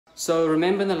So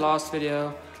remember in the last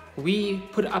video, we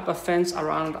put up a fence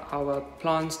around our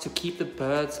plants to keep the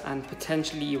birds and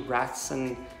potentially rats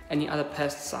and any other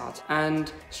pests out.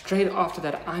 And straight after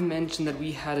that, I mentioned that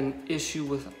we had an issue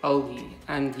with algae.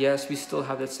 And yes, we still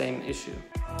have the same issue.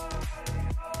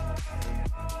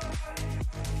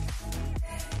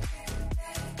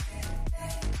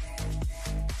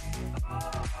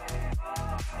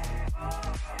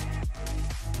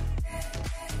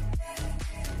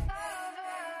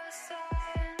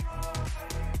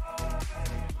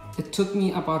 It took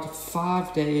me about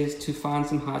 5 days to find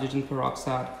some hydrogen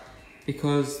peroxide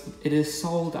because it is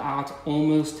sold out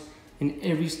almost in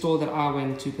every store that I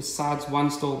went to besides one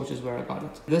store, which is where I got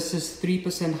it. This is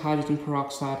 3% hydrogen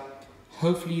peroxide.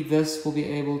 Hopefully this will be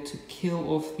able to kill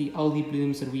off the algae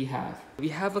blooms that we have. We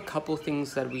have a couple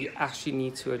things that we actually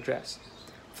need to address.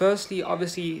 Firstly,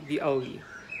 obviously the algae.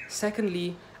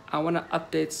 Secondly, I want to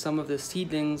update some of the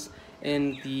seedlings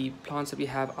in the plants that we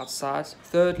have outside.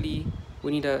 Thirdly,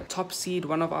 we need to top seed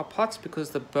one of our pots because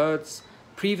the birds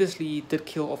previously did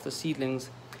kill off the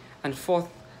seedlings. And fourth,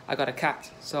 I got a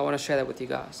cat, so I want to share that with you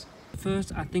guys.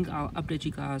 First, I think I'll update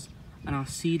you guys on our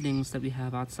seedlings that we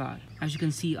have outside. As you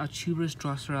can see, our tuberous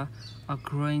Drosera are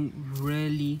growing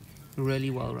really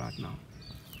well right now.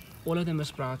 All of them are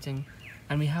sprouting,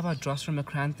 and we have our Drosera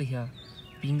macrantha here,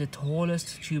 being the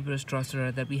tallest tuberous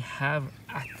Drosera that we have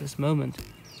at this moment.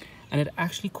 And it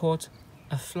actually caught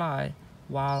a fly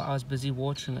while I was busy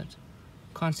watering it.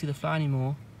 Can't see the fly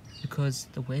anymore because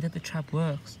the way that the trap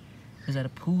works is that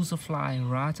it pulls the fly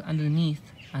right underneath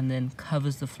and then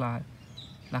covers the fly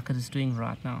like it is doing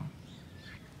right now.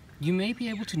 You may be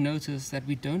able to notice that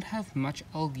we don't have much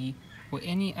algae or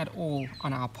any at all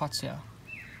on our pots here.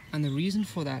 And the reason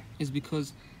for that is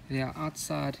because they are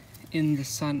outside in the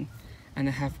sun and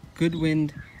they have good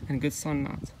wind and good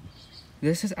sunlight.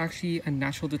 This is actually a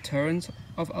natural deterrent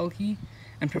of algae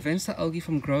and prevents the algae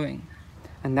from growing.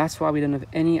 And that's why we don't have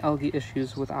any algae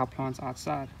issues with our plants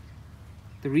outside.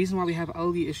 The reason why we have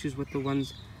algae issues with the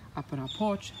ones up on our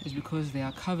porch is because they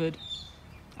are covered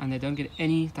and they don't get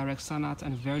any direct sunlight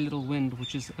and very little wind,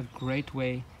 which is a great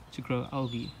way to grow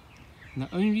algae. And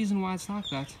the only reason why it's like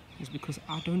that is because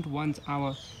I don't want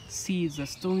our seeds that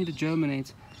still need to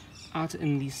germinate out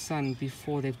in the sun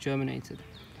before they've germinated.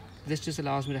 This just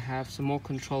allows me to have some more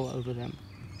control over them.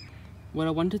 What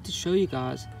I wanted to show you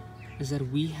guys is that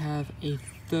we have a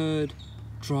third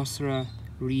Drosera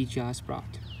regia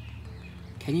sprout.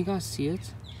 Can you guys see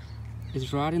it?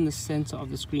 It's right in the center of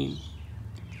the screen.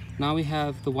 Now we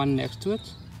have the one next to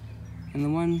it and the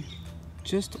one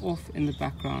just off in the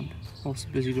background, also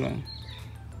busy growing.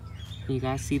 Can you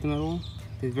guys see them at all?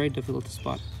 They're very difficult to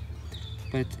spot.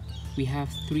 But we have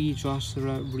 3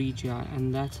 Drosera regia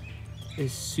and that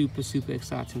is super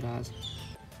exciting, guys.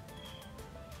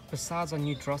 Besides our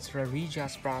new Drosera regia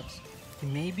sprouts, you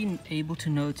may be able to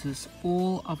notice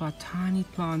all of our tiny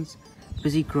plants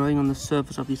busy growing on the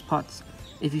surface of these pots.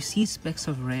 If you see specks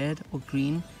of red or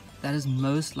green, that is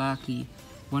most likely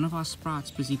one of our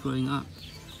sprouts busy growing up.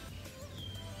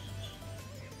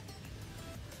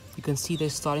 You can see they're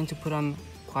starting to put on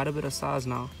quite a bit of size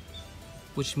now,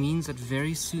 which means that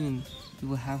very soon we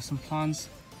will have some plants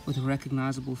with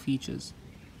recognizable features,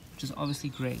 which is obviously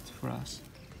great for us.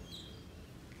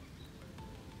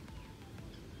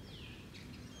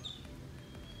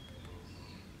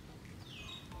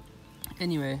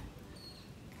 Anyway,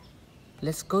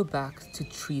 let's go back to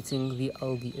treating the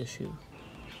algae issue.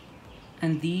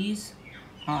 And these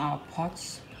are our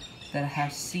pots that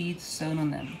have seeds sown on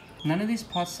them. None of these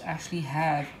pots actually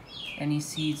have any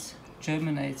seeds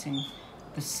germinating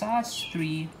besides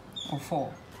 3 or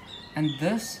 4. And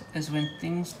this is when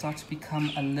things start to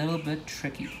become a little bit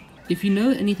tricky. If you know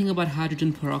anything about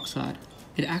hydrogen peroxide,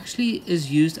 it actually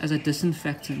is used as a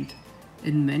disinfectant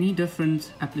in many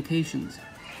different applications.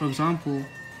 For example,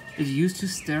 it's used to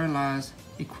sterilize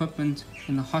equipment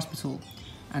in the hospital,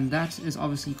 and that is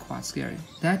obviously quite scary.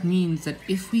 That means that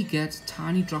if we get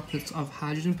tiny droplets of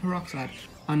hydrogen peroxide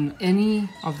on any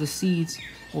of the seeds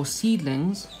or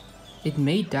seedlings, it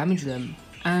may damage them.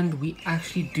 And we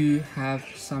actually do have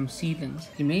some seedlings.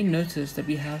 You may notice that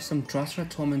we have some Drosera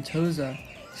tomentosa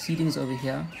seedlings over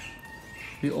here.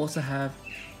 We also have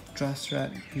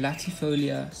Drosera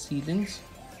latifolia seedlings,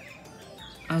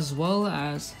 as well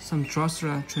as some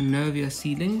Drosera trinovia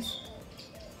seedlings.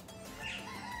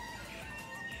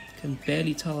 Can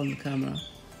barely tell on the camera.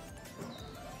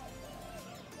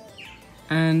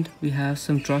 And we have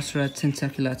some Drosera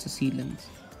tentaculata seedlings.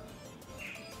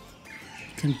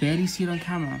 You can barely see it on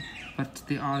camera, but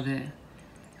they are there.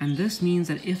 And this means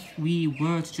that if we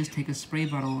were to just take a spray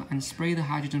bottle and spray the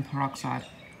hydrogen peroxide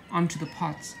onto the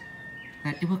pots,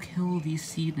 that it will kill these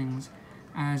seedlings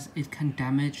as it can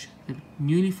damage the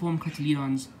newly formed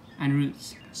cotyledons and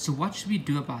roots. So what should we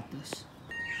do about this?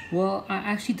 Well, I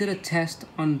actually did a test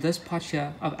on this pot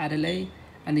here of Adelaide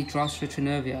and the Drosera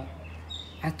trinervia.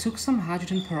 I took some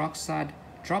hydrogen peroxide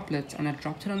droplets and I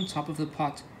dropped it on top of the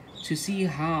pot to see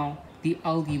how the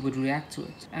algae would react to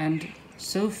it. And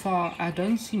so far, I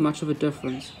don't see much of a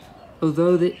difference,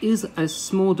 although there is a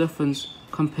small difference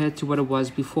compared to what it was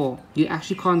before. You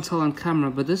actually can't tell on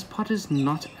camera, but this pot is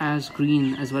not as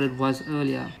green as what it was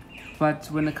earlier. But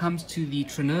when it comes to the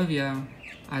trinervia,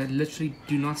 I literally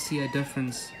do not see a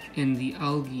difference in the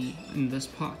algae in this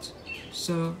pot.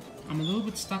 So I'm a little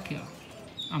bit stuck here.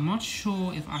 I'm not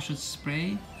sure if I should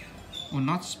spray or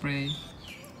not spray,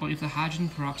 or if the hydrogen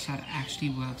peroxide actually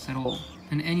works at all.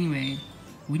 And anyway,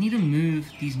 we need to move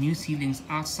these new seedlings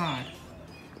outside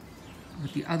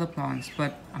with the other plants,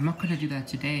 but I'm not going to do that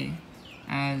today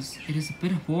as it is a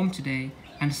bit warm today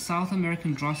and South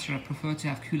American Drosera prefer to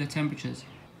have cooler temperatures.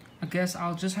 I guess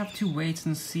I'll just have to wait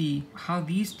and see how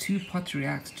these two pots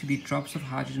react to the drops of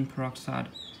hydrogen peroxide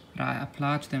that I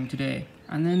applied to them today,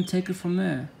 and then take it from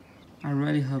there. I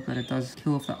really hope that it does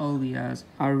kill off the algae, as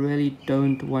I really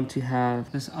don't want to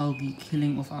have this algae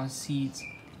killing off our seeds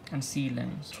and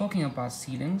seedlings. Talking about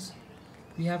seedlings,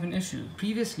 we have an issue.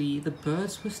 Previously, the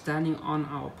birds were standing on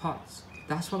our pots.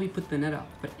 That's why we put the net up.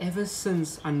 But ever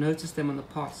since I noticed them on the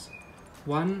pots,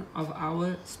 one of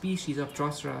our species of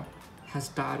Drosera has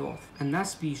died off, and that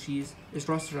species is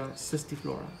Drosera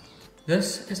cistiflora.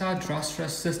 This is our Drosera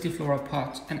cistiflora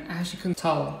pot, and as you can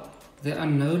tell, there are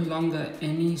no longer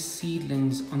any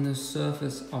seedlings on the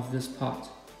surface of this pot.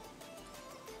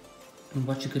 And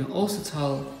what you can also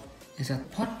tell is that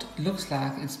the pot looks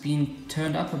like it's been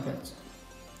turned up a bit.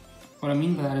 What I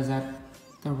mean by that is that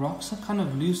the rocks are kind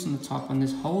of loose on the top and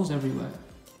there's holes everywhere.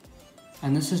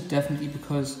 And this is definitely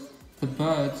because the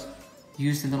birds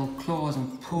used their little claws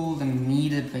and pulled and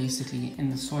kneaded basically in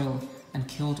the soil and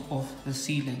killed off the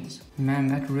seedlings. Man,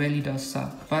 that really does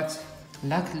suck. But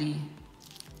luckily,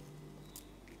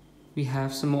 we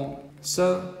have some more.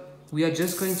 So we are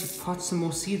just going to pot some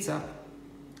more seeds up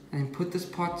and put this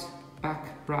pot back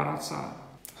right outside.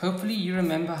 Hopefully you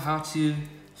remember how to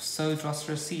sow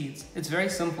Drosera seeds. It's very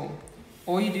simple.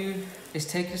 All you do is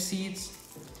take your seeds,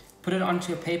 put it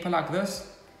onto a paper like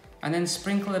this, and then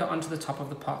sprinkle it onto the top of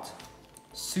the pot.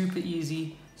 Super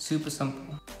easy, super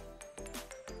simple.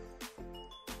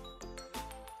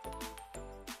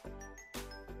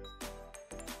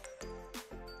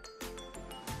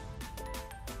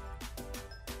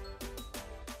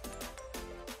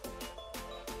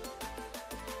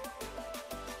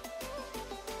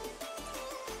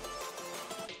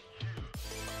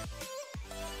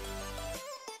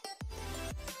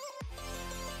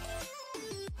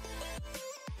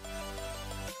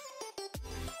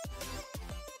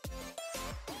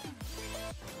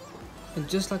 And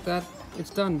just like that, it's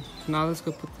done. Now let's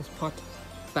go put this pot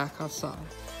back outside.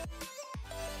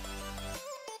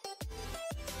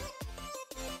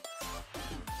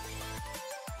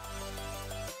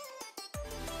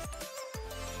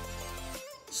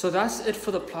 So that's it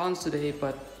for the plants today,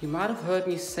 but you might have heard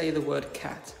me say the word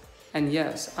cat. And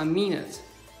yes, I mean it.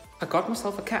 I got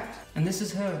myself a cat, and this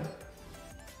is her.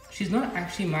 She's not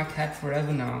actually my cat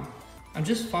forever now. I'm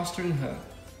just fostering her.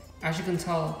 As you can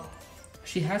tell,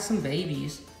 she had some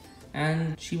babies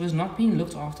and she was not being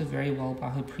looked after very well by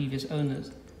her previous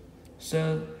owners.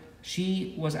 So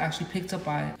she was actually picked up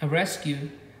by a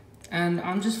rescue, and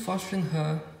I'm just fostering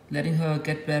her, letting her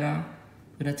get better.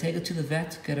 We're gonna take her to the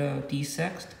vet, get her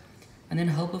desexed, and then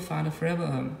help her find a forever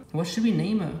home. What should we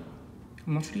name her?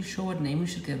 I'm not really sure what name we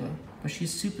should give her, but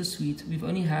she's super sweet. We've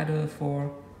only had her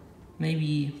for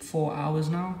maybe 4 hours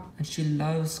now, and she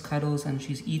loves cuddles and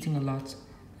she's eating a lot.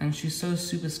 And she's so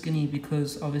super skinny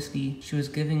because obviously she was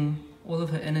giving all of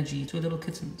her energy to her little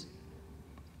kittens.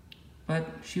 But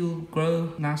she'll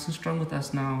grow nice and strong with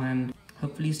us now, and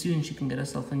hopefully soon she can get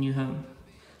herself a new home.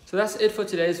 So that's it for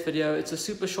today's video. It's a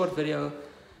super short video.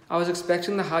 I was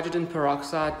expecting the hydrogen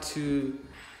peroxide to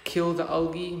kill the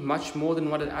algae much more than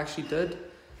what it actually did.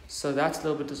 So that's a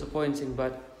little bit disappointing,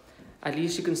 but at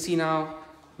least you can see now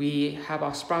we have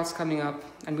our sprouts coming up,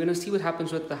 and we're gonna see what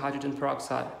happens with the hydrogen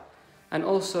peroxide. And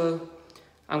also,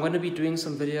 I'm going to be doing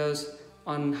some videos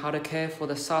on how to care for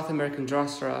the South American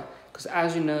Drosera, because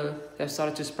as you know, they've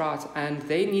started to sprout and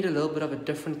they need a little bit of a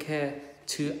different care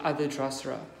to other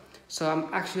Drosera. So I'm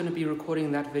actually going to be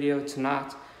recording that video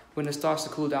tonight when it starts to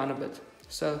cool down a bit.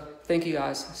 So thank you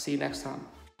guys, see you next time.